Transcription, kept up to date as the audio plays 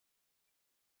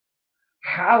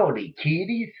Howdy,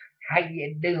 kiddies. How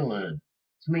you doing?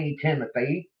 It's me,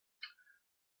 Timothy,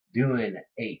 doing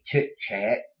a chit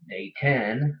chat day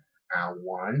 10 on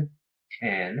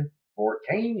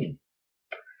 1/10/14.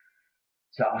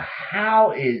 So,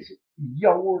 how is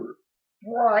your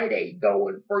Friday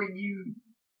going for you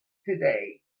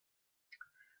today?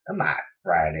 My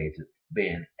Friday's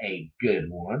been a good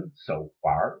one so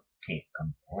far. Can't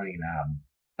complain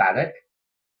about it.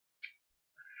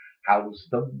 How's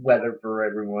the weather for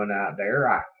everyone out there?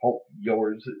 I hope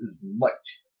yours is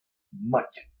much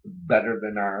better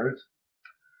than ours.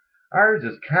 Ours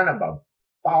is kind of a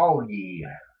foggy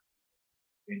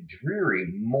and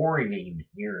dreary morning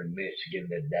here in Michigan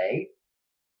today,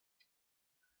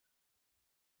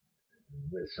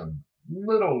 with some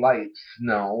little light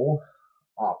snow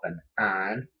off and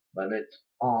on, but it's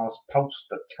all supposed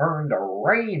to turn to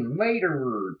rain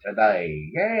later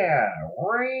today. Yeah,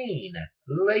 rain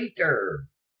later.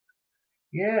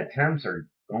 Yeah, temps are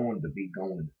going to be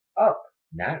going up,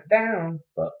 not down,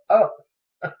 but up.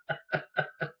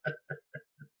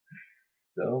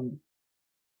 So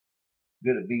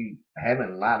going to be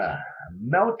having a lot of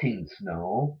melting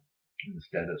snow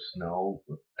instead of snow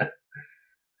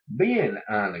being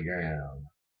on the ground.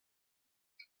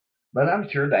 But I'm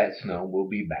sure that snow will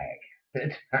be back.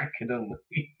 It's not going to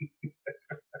leave.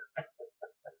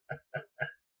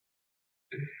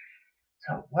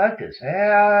 So what does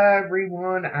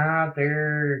everyone out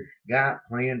there got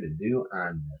planned to do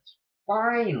on this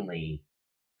finally,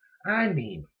 I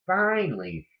mean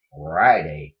finally,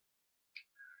 Friday?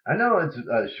 I know it's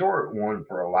a short one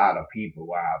for a lot of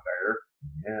people out there.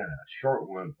 Yeah, a short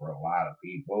one for a lot of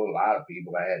people. A lot of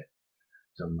people had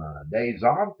some days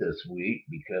off this week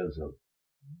because of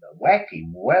the wacky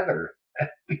weather.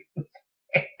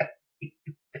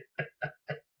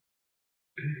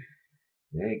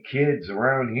 The kids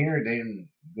around here didn't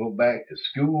go back to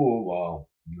school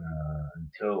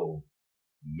until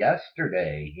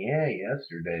yesterday. Yeah,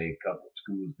 yesterday. A couple of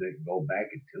schools didn't go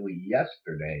back until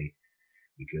yesterday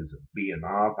because of being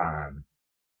off on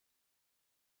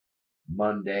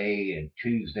Monday and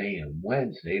Tuesday and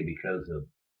Wednesday because of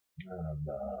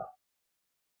the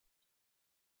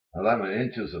 11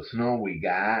 inches of snow we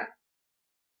got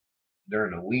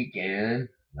during the weekend,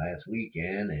 last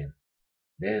weekend, and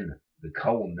then the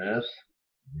coldness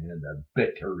and the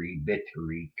bittery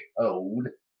cold.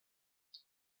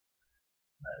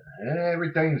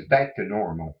 Everything's back to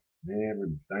normal.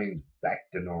 Everything's back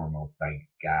to normal, thank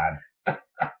God.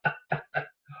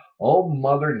 Old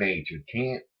Mother Nature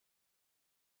can't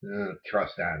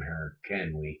trust on her,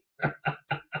 can we?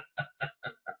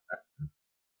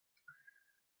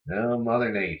 No,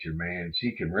 Mother Nature, man,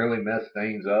 she can really mess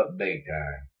things up big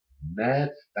time. Mess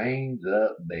things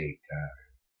up big time.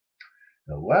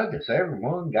 So what does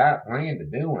everyone got planned to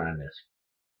do on this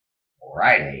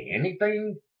Friday?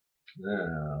 Anything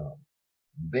uh,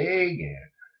 big?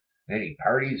 And any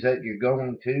parties that you're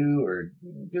going to, or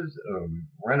just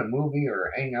rent a movie,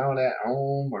 or hang out at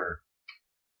home, or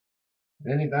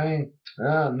anything?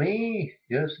 Me,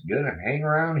 just gonna hang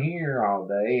around here all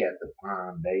day at the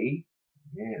Pond Bay.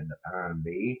 Yeah, the Pond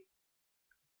Bay.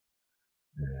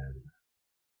 And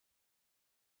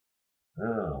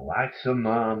watch some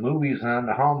movies on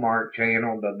the Hallmark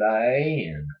Channel today,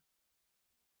 and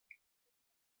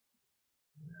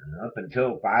up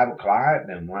until 5 o'clock,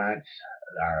 then watch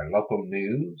our local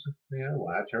news. Yeah,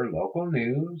 watch our local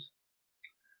news.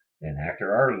 And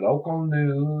after our local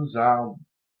news, I'll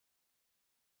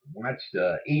watch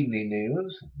the evening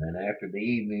news. Then after the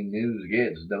evening news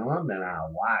gets done, then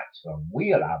I'll watch some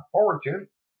Wheel of Fortune.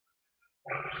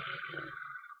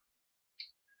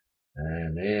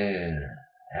 And then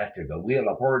after the Wheel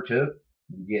of Fortune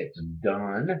gets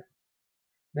done,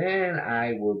 then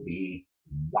I will be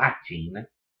watching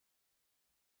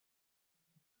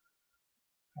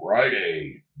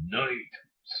Friday Night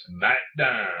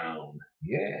SmackDown.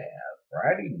 Yeah,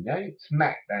 Friday Night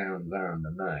SmackDown's on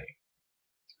tonight.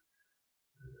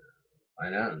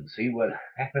 Find out and see what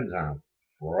happens on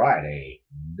Friday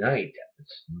Night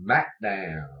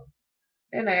SmackDown.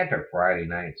 And after Friday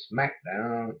Night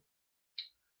SmackDown,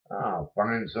 I'll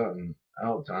find something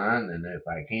else on, and if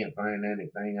I can't find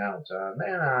anything else on,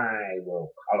 then I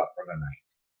will call it for the night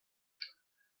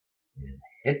and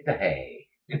hit the hay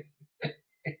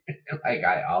like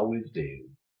I always do.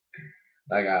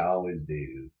 Like I always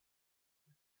do.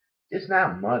 It's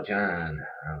not much on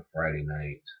Friday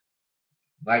nights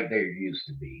like there used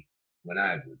to be when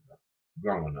I was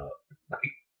growing up.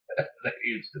 Like there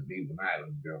used to be when I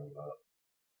was growing up.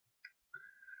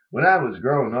 When I was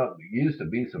growing up, there used to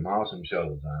be some awesome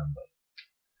shows on, but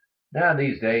Now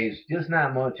these days, just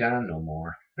not much on no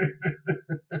more.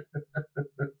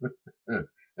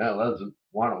 Now let's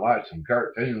want to watch some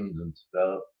cartoons and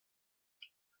stuff.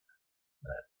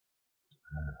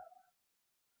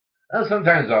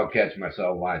 Sometimes I'll catch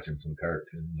myself watching some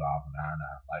cartoons off and on.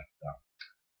 I like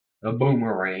the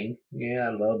Boomerang. Yeah,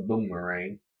 I love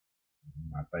Boomerang.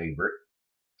 My favorite.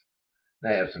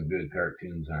 They have some good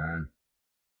cartoons on.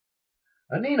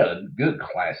 I need a good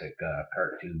classic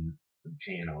cartoon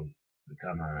channel to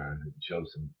come on and show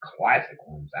some classic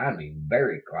ones. I mean,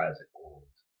 very classic ones.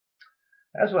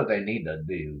 That's what they need to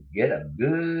do. Get a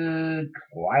good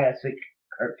classic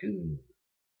cartoon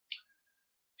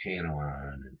channel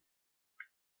on and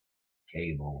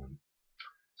cable and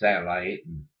satellite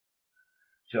and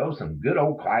show some good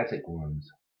old classic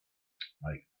ones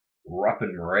like Rough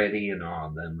and Ready and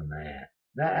all them and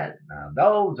that. Now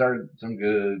those are some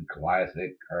good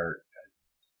classic cartoons.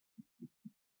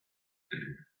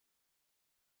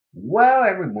 Well,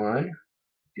 everyone,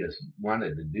 just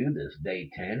wanted to do this day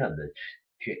 10 of the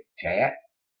Chit Chat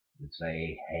to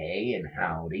say hey and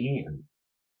howdy, and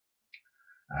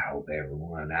I hope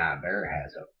everyone out there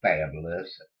has a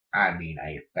fabulous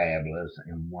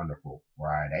and wonderful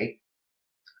Friday.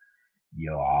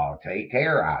 You all take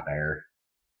care out there,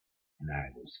 and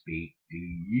I will speak to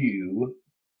you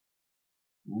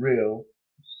real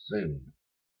soon.